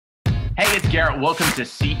Hey, it's Garrett. Welcome to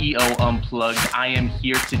CEO Unplugged. I am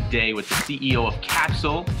here today with the CEO of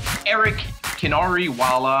Capsule, Eric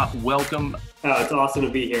Kinariwala. Welcome. Oh, it's awesome to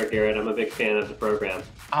be here, Garrett. I'm a big fan of the program.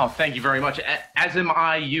 Oh, thank you very much. As am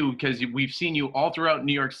I, you, because we've seen you all throughout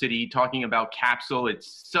New York City talking about Capsule.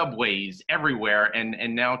 It's subways everywhere, and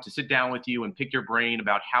now to sit down with you and pick your brain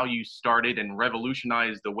about how you started and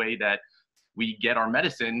revolutionized the way that we get our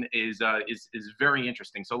medicine is very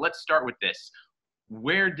interesting. So let's start with this.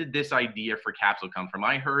 Where did this idea for Capsule come from?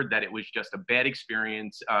 I heard that it was just a bad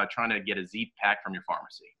experience trying to get a Z pack from your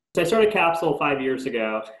pharmacy. So I started Capsule 5 years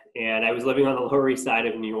ago, and I was living on the Lower East Side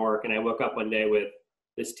of New York, and I woke up one day with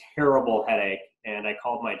this terrible headache, and I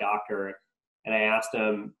called my doctor, and I asked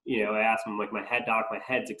him, like, my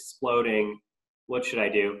head's exploding. What should I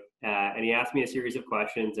do? And he asked me a series of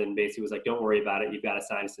questions and basically was like, don't worry about it. You've got a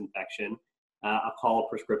sinus infection. I'll call a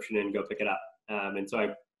prescription and go pick it up. And so I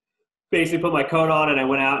basically put my coat on and I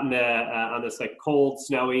went out on this like cold,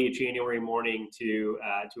 snowy January morning to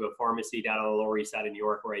a pharmacy down on the Lower East Side of New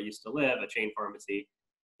York where I used to live, a chain pharmacy.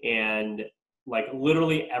 And like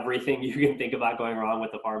literally everything you can think about going wrong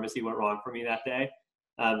with the pharmacy went wrong for me that day.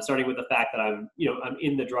 Starting with the fact that I'm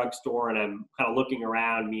in the drugstore and I'm kind of looking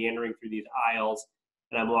around, meandering through these aisles,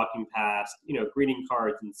 and I'm walking past, greeting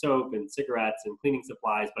cards and soap and cigarettes and cleaning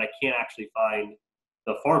supplies, but I can't actually find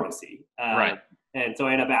the pharmacy. Right. And so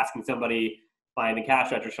I end up asking somebody behind the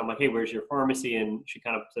cash register, I'm like, hey, where's your pharmacy? And she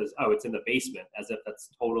kind of says, oh, it's in the basement, as if that's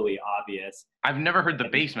totally obvious. I've never heard the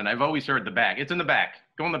basement. I've always heard the back. It's in the back.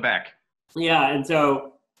 Go in the back. Yeah, and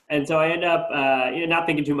so I end up not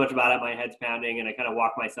thinking too much about it. My head's pounding, and I kind of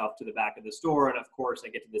walk myself to the back of the store. And of course, I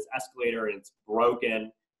get to this escalator, and it's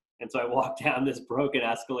broken. And so I walk down this broken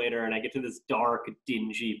escalator, and I get to this dark,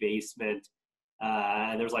 dingy basement.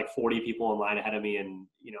 And there's like 40 people in line ahead of me, and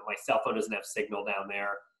my cell phone doesn't have signal down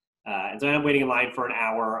there. And so I end up waiting in line for an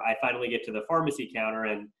hour. I finally get to the pharmacy counter,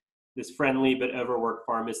 and this friendly but overworked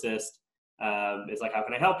pharmacist is like, "How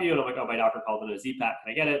can I help you?" And I'm like, "Oh, my doctor called in a Z-Pack.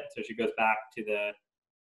 Can I get it?" So she goes back to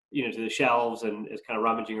the shelves and is kind of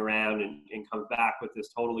rummaging around and comes back with this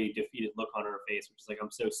totally defeated look on her face, which is like,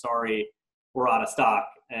 "I'm so sorry, we're out of stock."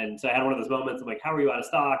 And so I had one of those moments. I'm like, "How are you out of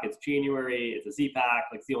stock? It's January. It's a Z-Pack.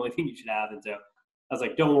 Like, it's the only thing you should have." And so I was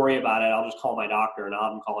like, "Don't worry about it. I'll just call my doctor and I'll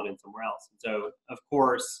have him call it in somewhere else." And so, of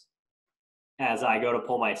course, as I go to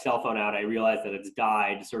pull my cell phone out, I realize that it's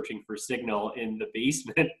died searching for signal in the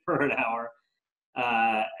basement for an hour.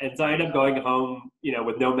 And so I ended up going home,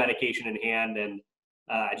 with no medication in hand, and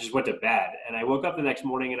I just went to bed. And I woke up the next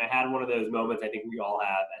morning and I had one of those moments I think we all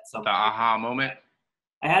have at some The point. aha moment.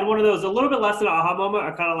 I had one of those, a little bit less than an aha moment,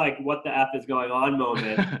 or kind of like what the F is going on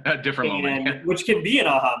moment. A different moment. Which can be an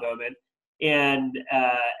aha moment. And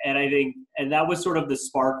I think, and that was sort of the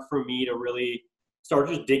spark for me to really start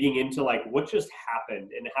just digging into like what just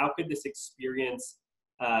happened and how could this experience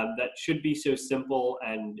that should be so simple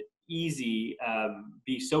and easy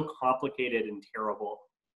be so complicated and terrible.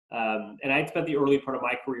 And I'd spent the early part of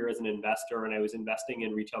my career as an investor, and I was investing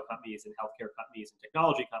in retail companies and healthcare companies and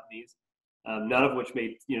technology companies, none of which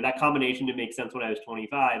made, that combination didn't make sense when I was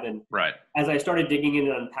 25. And Right. as I started digging in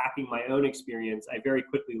and unpacking my own experience, I very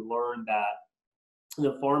quickly learned that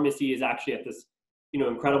the pharmacy is actually at this,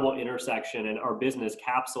 incredible intersection, and our business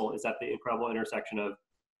Capsule is at the incredible intersection of,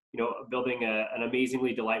 building an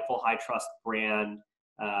amazingly delightful, high trust brand.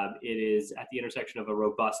 It is at the intersection of a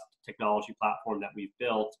robust technology platform that we've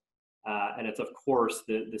built, and it's of course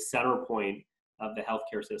the center point of the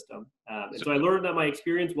healthcare system. And so I learned that my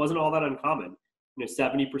experience wasn't all that uncommon.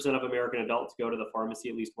 70% of American adults go to the pharmacy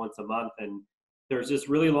at least once a month, and there's this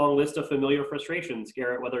really long list of familiar frustrations,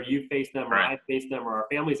 Garrett, whether you've faced them or Right. I've faced them or our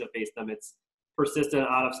families have faced them. It's persistent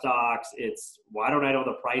out of stocks. It's why don't I know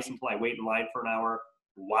the price until I wait in line for an hour?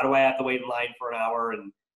 Why do I have to wait in line for an hour?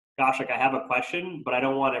 And gosh, like I have a question, but I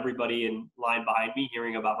don't want everybody in line behind me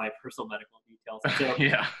hearing about my personal medical details. So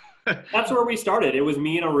Yeah. that's where we started. It was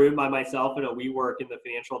me in a room by myself in a WeWork in the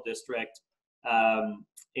financial district,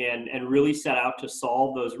 and really set out to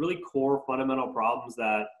solve those really core fundamental problems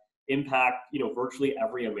that impact, virtually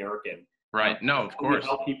every American. Right. No, of course. We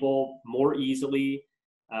help people more easily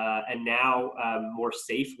and now more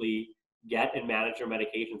safely get and manage their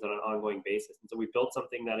medications on an ongoing basis. And so we built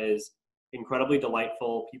something that is incredibly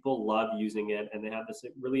delightful. People love using it, and they have this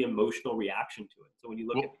really emotional reaction to it. So when you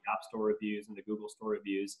look at the App Store reviews and the Google Store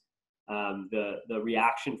reviews, the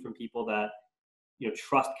reaction from people that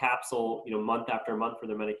trust Capsule month after month for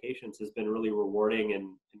their medications has been really rewarding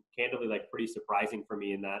and candidly like pretty surprising for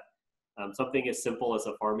me, in that something as simple as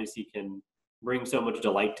a pharmacy can bring so much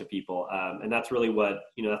delight to people. And that's really what,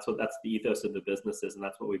 that's the ethos of the business is. And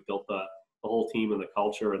that's what we've built the whole team and the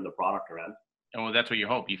culture and the product around. And well, that's what you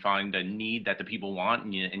hope. You find a need that the people want,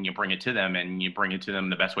 and you bring it to them, and you bring it to them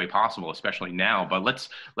the best way possible, especially now. But let's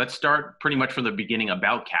start pretty much from the beginning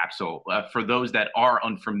about Capsule. For those that are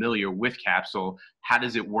unfamiliar with Capsule, how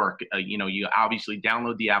does it work? You obviously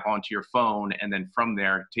download the app onto your phone, and then from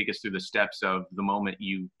there, take us through the steps of the moment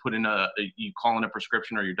you put in you call in a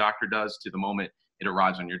prescription, or your doctor does, to the moment it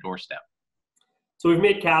arrives on your doorstep. So we've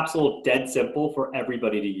made Capsule dead simple for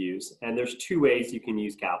everybody to use. And there's two ways you can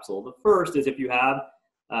use Capsule. The first is if you have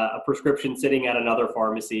a prescription sitting at another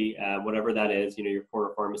pharmacy, whatever that is, your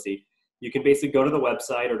corner pharmacy, you can basically go to the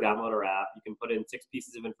website or download our app. You can put in 6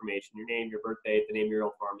 pieces of information: your name, your birth date, the name of your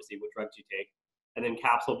old pharmacy, what drugs you take, and then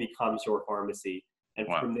Capsule becomes your pharmacy. And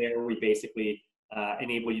Wow. from there, we basically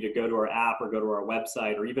enable you to go to our app or go to our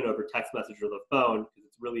website, or even over text message or the phone, because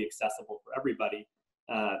it's really accessible for everybody.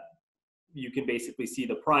 You can basically see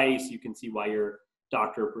the price. You can see why your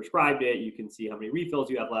doctor prescribed it. You can see how many refills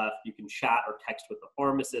you have left. You can chat or text with the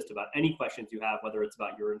pharmacist about any questions you have, whether it's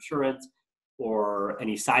about your insurance or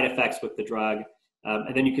any side effects with the drug.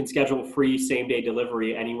 And then you can schedule free same-day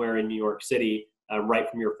delivery anywhere in New York City right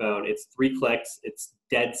from your phone. It's 3 clicks. It's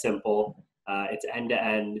dead simple. It's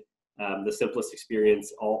end-to-end, the simplest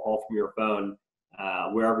experience, all from your phone,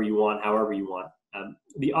 wherever you want, however you want.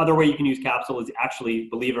 The other way you can use Capsule is actually,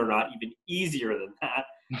 believe it or not, even easier than that.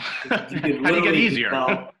 How do you get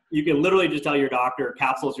easier? You can literally just tell your doctor,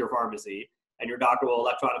 Capsule's your pharmacy, and your doctor will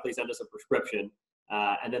electronically send us a prescription.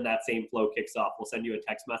 And then that same flow kicks off. We'll send you a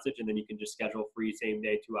text message, and then you can just schedule free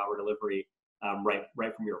same-day 2-hour delivery right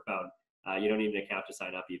from your phone. You don't need an account to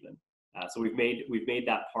sign up even. So we've made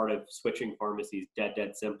that part of switching pharmacies dead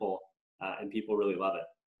simple, and people really love it.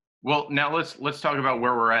 Well, now let's talk about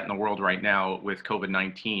where we're at in the world right now with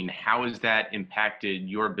COVID-19. How has that impacted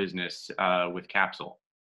your business with Capsule?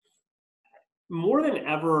 More than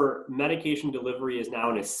ever, medication delivery is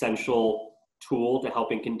now an essential tool to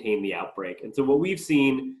helping contain the outbreak. And so what we've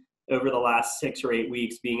seen over the last 6 or 8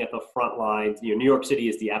 weeks, being at the front lines, New York City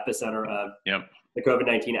is the epicenter of the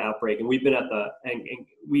COVID-19 outbreak, and we've been and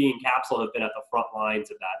we in Capsule have been at the front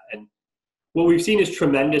lines of that. And what we've seen is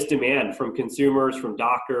tremendous demand from consumers, from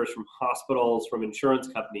doctors, from hospitals, from insurance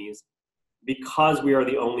companies, because we are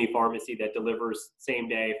the only pharmacy that delivers same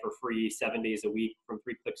day for free 7 days a week from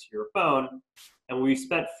 3 clicks to your phone. And we've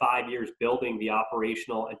spent 5 years building the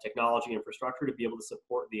operational and technology infrastructure to be able to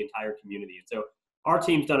support the entire community. And so our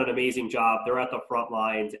team's done an amazing job. They're at the front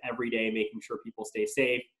lines every day, making sure people stay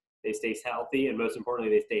safe, they stay healthy, and most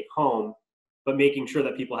importantly, they stay home, but making sure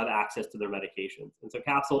that people have access to their medications. And so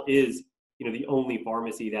Capsule is the only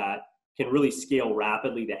pharmacy that can really scale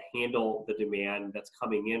rapidly to handle the demand that's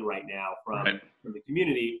coming in right now from the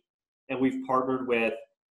community. And we've partnered with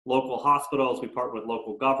local hospitals, we partnered with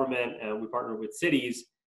local government, and we partnered with cities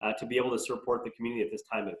to be able to support the community at this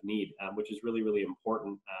time of need, which is really, really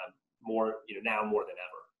important, now more than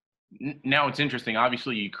ever. Now it's interesting.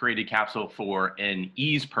 Obviously, you created Capsule for an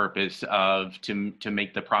ease purpose to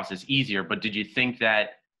make the process easier. But did you think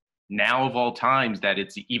that now of all times that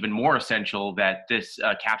it's even more essential that this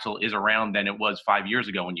Capsule is around than it was 5 years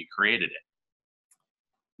ago when you created it?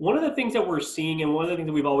 One of the things that we're seeing, and one of the things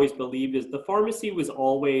that we've always believed, is the pharmacy was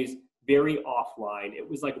always very offline. It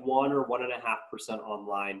was like 1 or 1.5%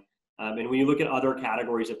 online. And when you look at other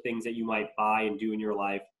categories of things that you might buy and do in your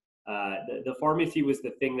life, the pharmacy was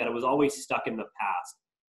the thing that was always stuck in the past.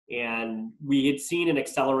 And we had seen an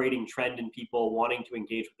accelerating trend in people wanting to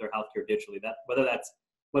engage with their healthcare digitally. Whether that's,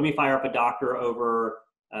 let me fire up a doctor over,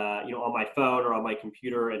 on my phone or on my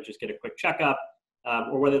computer and just get a quick checkup,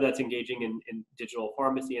 or whether that's engaging in digital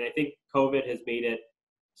pharmacy. And I think COVID has made it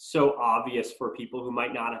so obvious for people who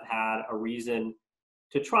might not have had a reason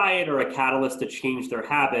to try it or a catalyst to change their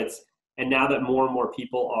habits. And now that more and more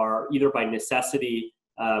people are, either by necessity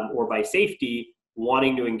or by safety,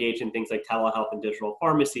 wanting to engage in things like telehealth and digital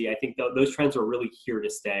pharmacy, I think those trends are really here to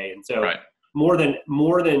stay. And so more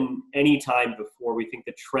than any time before, we think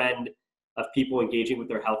the trend of people engaging with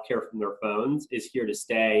their healthcare from their phones is here to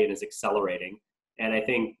stay and is accelerating. And I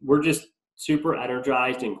think we're just super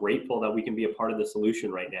energized and grateful that we can be a part of the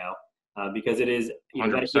solution right now, because it is,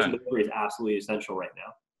 medication delivery is absolutely essential right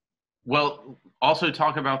now. Well, also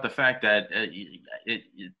talk about the fact that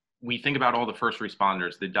we think about all the first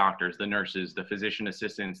responders, the doctors, the nurses, the physician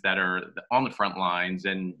assistants that are on the front lines,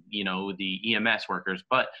 and the EMS workers,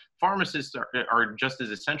 but pharmacists are just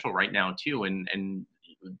as essential right now too. And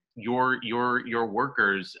your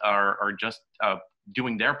workers are just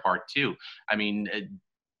doing their part too. I mean,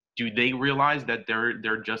 do they realize that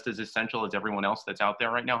they're just as essential as everyone else that's out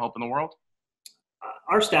there right now helping the world?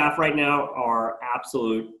 Our staff right now are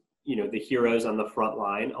absolute, the heroes on the front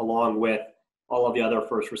line, along with all of the other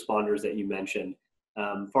first responders that you mentioned,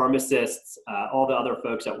 pharmacists, all the other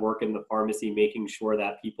folks that work in the pharmacy, making sure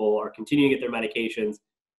that people are continuing to get their medications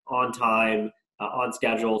on time, on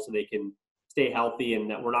schedule, so they can stay healthy, and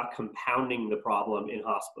that we're not compounding the problem in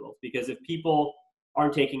hospitals. Because if people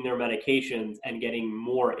aren't taking their medications and getting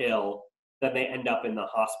more ill, then they end up in the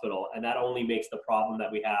hospital. And that only makes the problem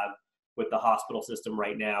that we have with the hospital system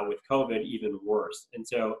right now with COVID even worse. And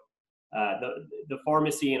so the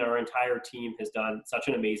pharmacy and our entire team has done such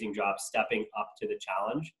an amazing job stepping up to the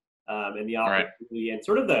challenge, and the opportunity and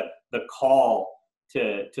sort of the call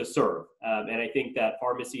to serve. And I think that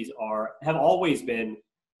pharmacies have always been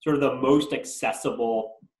sort of the most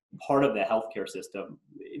accessible part of the healthcare system.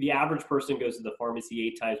 The average person goes to the pharmacy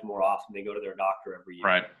 8 times more often than they go to their doctor every year.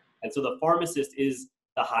 Right. And so the pharmacist is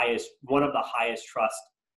one of the highest trust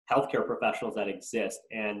healthcare professionals that exist.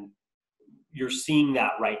 And you're seeing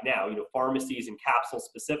that right now. Pharmacies and Capsule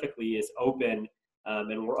specifically is open,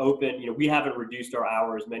 and we're open. We haven't reduced our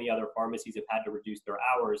hours. Many other pharmacies have had to reduce their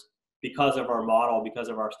hours because of our model, because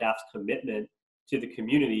of our staff's commitment to the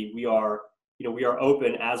community. We are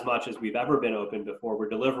open as much as we've ever been open before. We're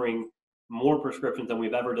delivering more prescriptions than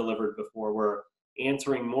we've ever delivered before. We're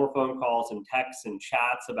answering more phone calls and texts and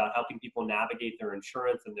chats about helping people navigate their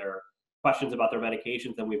insurance and their questions about their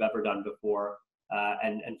medications than we've ever done before.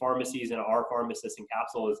 And pharmacies and our pharmacists and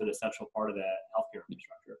Capsule is an essential part of the healthcare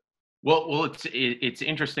infrastructure. Well, it's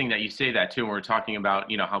interesting that you say that too. We're talking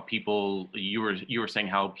about how people, you were saying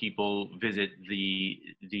how people visit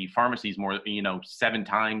the pharmacies more 7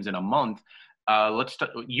 times in a month.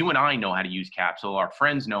 You and I know how to use Capsule. Our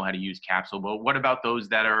friends know how to use Capsule. But what about those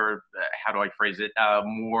that are, how do I phrase it,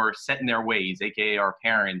 more set in their ways, aka our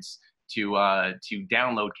parents, to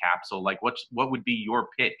download Capsule? Like, what would be your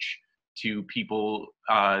pitch to people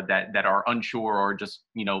that are unsure or just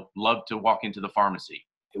love to walk into the pharmacy?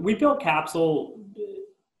 We built Capsule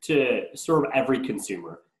to serve every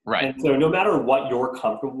consumer. Right. And so no matter what you're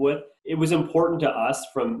comfortable with, it was important to us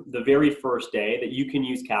from the very first day that you can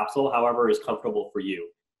use Capsule however is comfortable for you.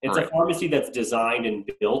 It's a pharmacy that's designed and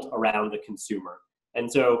built around the consumer. And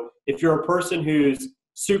so if you're a person who's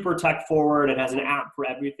super tech forward and has an app for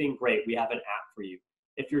everything, great, we have an app for you.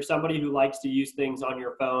 If you're somebody who likes to use things on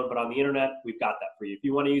your phone but on the internet, we've got that for you. If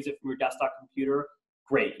you want to use it from your desktop computer,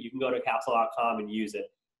 great, you can go to capsule.com and use it.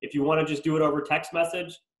 If you want to just do it over text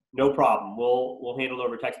message, no problem. We'll handle it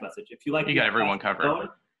over text message. If you got everyone covered. Phone,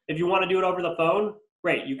 if you want to do it over the phone,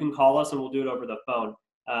 great. You can call us and we'll do it over the phone.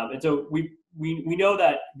 And so we know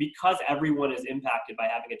that because everyone is impacted by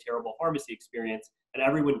having a terrible pharmacy experience and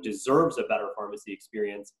everyone deserves a better pharmacy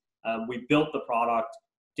experience, we built the product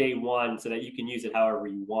day one so that you can use it however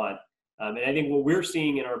you want. And I think what we're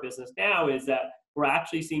seeing in our business now is that we're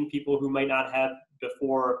actually seeing people who might not have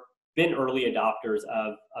before been early adopters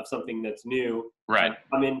of something that's new, right,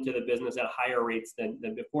 come into the business at higher rates than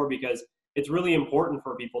before, because it's really important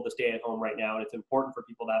for people to stay at home right now, and it's important for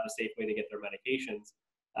people to have a safe way to get their medications.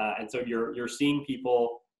 And so you're seeing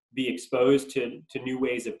people be exposed to new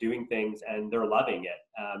ways of doing things, and they're loving it.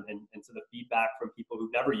 And so the feedback from people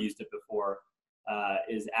who've never used it before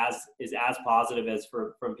is as positive as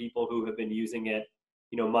from people who have been using it,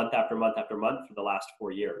 month after month after month for the last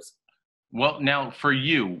 4 years. Well, now for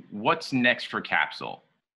you, what's next for Capsule?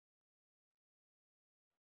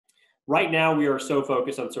 Right now, we are so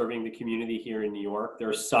focused on serving the community here in New York.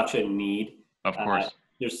 There's such a need. Of course.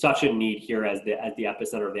 There's such a need here as the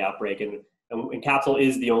epicenter of the outbreak. And Capsule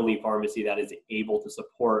is the only pharmacy that is able to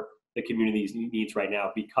support the community's needs right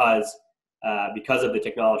now because of the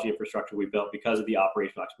technology infrastructure we built, because of the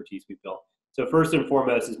operational expertise we built. So first and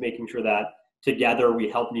foremost is making sure that together we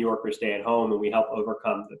help New Yorkers stay at home and we help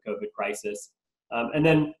overcome the COVID crisis. And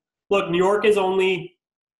then, look, New York is only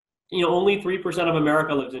 3% of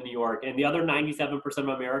America lives in New York, and the other 97% of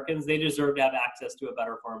Americans, they deserve to have access to a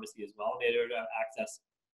better pharmacy as well. They deserve to have access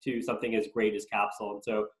to something as great as Capsule. And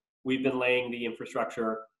so we've been laying the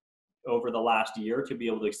infrastructure over the last year to be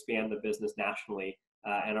able to expand the business nationally.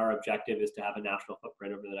 And our objective is to have a national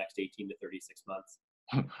footprint over the next 18 to 36 months.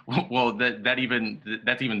 Well,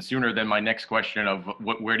 that's even sooner than my next question of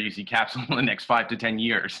where do you see Capsule in the next 5 to 10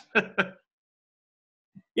 years?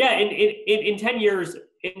 Yeah, in 10 years,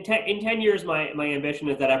 my ambition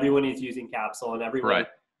is that everyone is using Capsule and everyone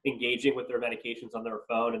engaging with their medications on their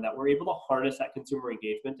phone, and that we're able to harness that consumer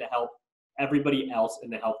engagement to help everybody else in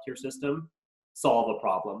the healthcare system solve a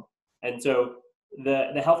problem. And so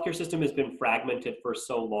the healthcare system has been fragmented for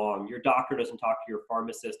so long. Your doctor doesn't talk to your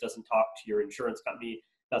pharmacist, doesn't talk to your insurance company,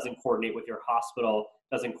 doesn't coordinate with your hospital,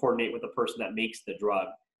 doesn't coordinate with the person that makes the drug.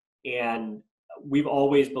 And we've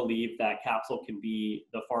always believed that Capsule can be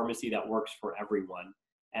the pharmacy that works for everyone,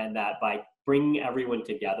 and that by bringing everyone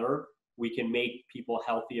together, we can make people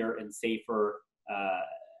healthier and safer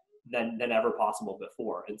than ever possible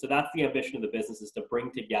before. And so that's the ambition of the business, is to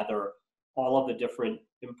bring together all of the different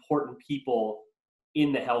important people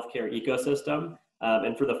in the healthcare ecosystem,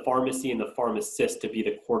 and for the pharmacy and the pharmacist to be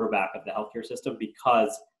the quarterback of the healthcare system,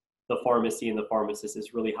 because the pharmacy and the pharmacist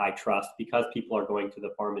is really high trust, because people are going to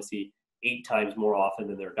the pharmacy 8 times more often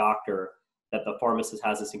than their doctor, that the pharmacist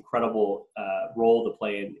has this incredible role to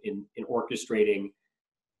play in orchestrating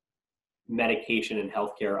medication and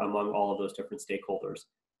healthcare among all of those different stakeholders.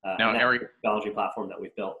 Now, Eric, the technology platform that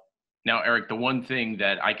we've built. Now, Eric, the one thing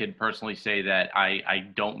that I could personally say that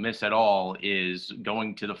I don't miss at all is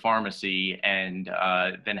going to the pharmacy and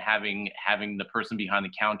then having the person behind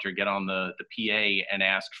the counter get on the PA and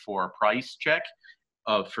ask for a price check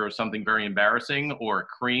for something very embarrassing, or a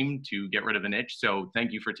cream to get rid of an itch. So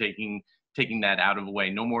thank you for taking that out of the way.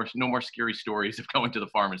 No more scary stories of going to the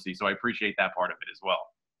pharmacy. So I appreciate that part of it as well.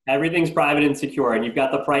 Everything's private and secure, and you've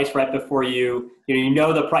got the price right before you. You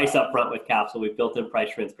know the price up front with Capsule. We've built in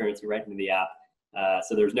price transparency right into the app,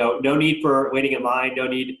 so there's no need for waiting in line, no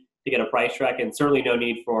need to get a price check, and certainly no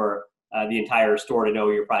need for the entire store to know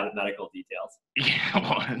your private medical details. Yeah,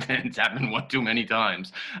 well, it's happened one too many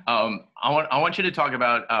times. I want you to talk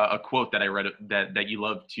about a quote that I read that you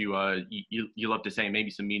love to you love to say, maybe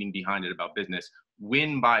some meaning behind it about business.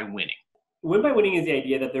 Win by winning. Win by winning is the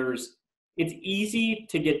idea that it's easy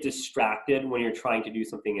to get distracted when you're trying to do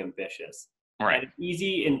something ambitious. Right. And it's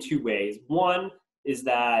easy in 2 ways. One is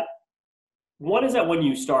that when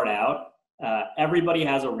you start out, everybody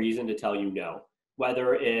has a reason to tell you no.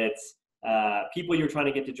 Whether it's people you're trying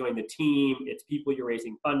to get to join the team, it's people you're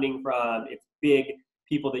raising funding from, it's big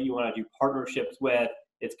people that you want to do partnerships with,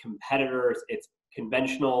 it's competitors, it's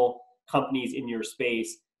conventional companies in your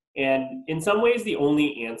space. And in some ways, the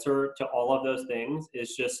only answer to all of those things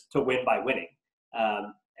is just to win by winning.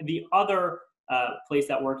 The other place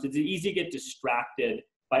that works is it's easy to get distracted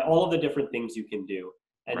by all of the different things you can do.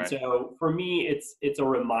 And right. So for me, it's a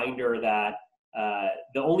reminder that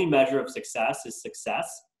the only measure of success is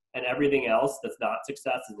success, and everything else that's not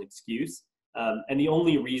success is an excuse. And the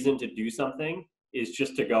only reason to do something is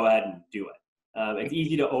just to go ahead and do it. It's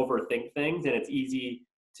easy to overthink things, and it's easy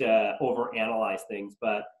to overanalyze things,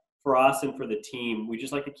 but for us and for the team, we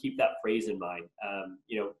just like to keep that phrase in mind.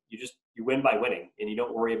 You win by winning, and you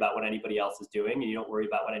don't worry about what anybody else is doing, and you don't worry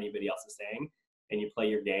about what anybody else is saying, and you play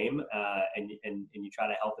your game, and you try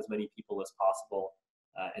to help as many people as possible,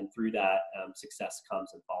 and through that, success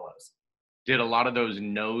comes and follows. Did a lot of those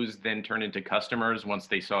no's then turn into customers once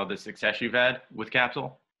they saw the success you've had with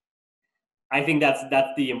Capsule? I think that's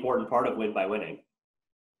the important part of win by winning.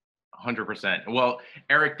 100%. Well,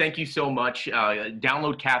 Eric, thank you so much.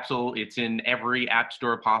 Download Capsule. It's in every app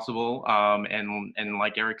store possible. And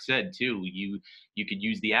like Eric said too, you could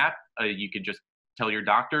use the app. You could just tell your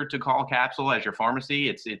doctor to call Capsule as your pharmacy.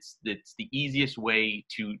 It's the easiest way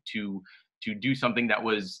to do something that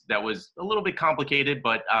was a little bit complicated,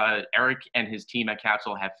 but Eric and his team at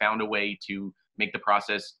Capsule have found a way to make the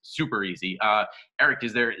process super easy. Eric,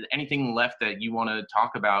 is there anything left that you want to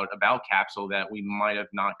talk about Capsule that we might have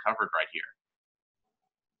not covered right here?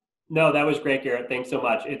 No, that was great, Garrett. Thanks so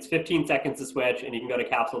much. It's 15 seconds to switch, and you can go to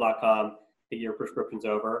capsule.com, get your prescriptions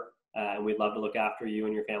over, and we'd love to look after you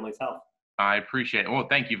and your family's health. I appreciate it. Well,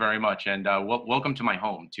 thank you very much, and welcome to my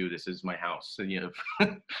home too. This is my house, so,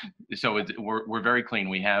 so we're very clean.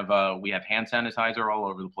 We have hand sanitizer all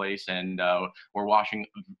over the place, and we're washing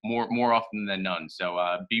more often than none. So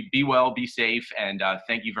be well, be safe, and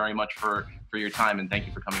thank you very much for your time, and thank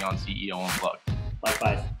you for coming on CEO Unplugged.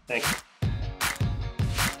 Likewise, thanks.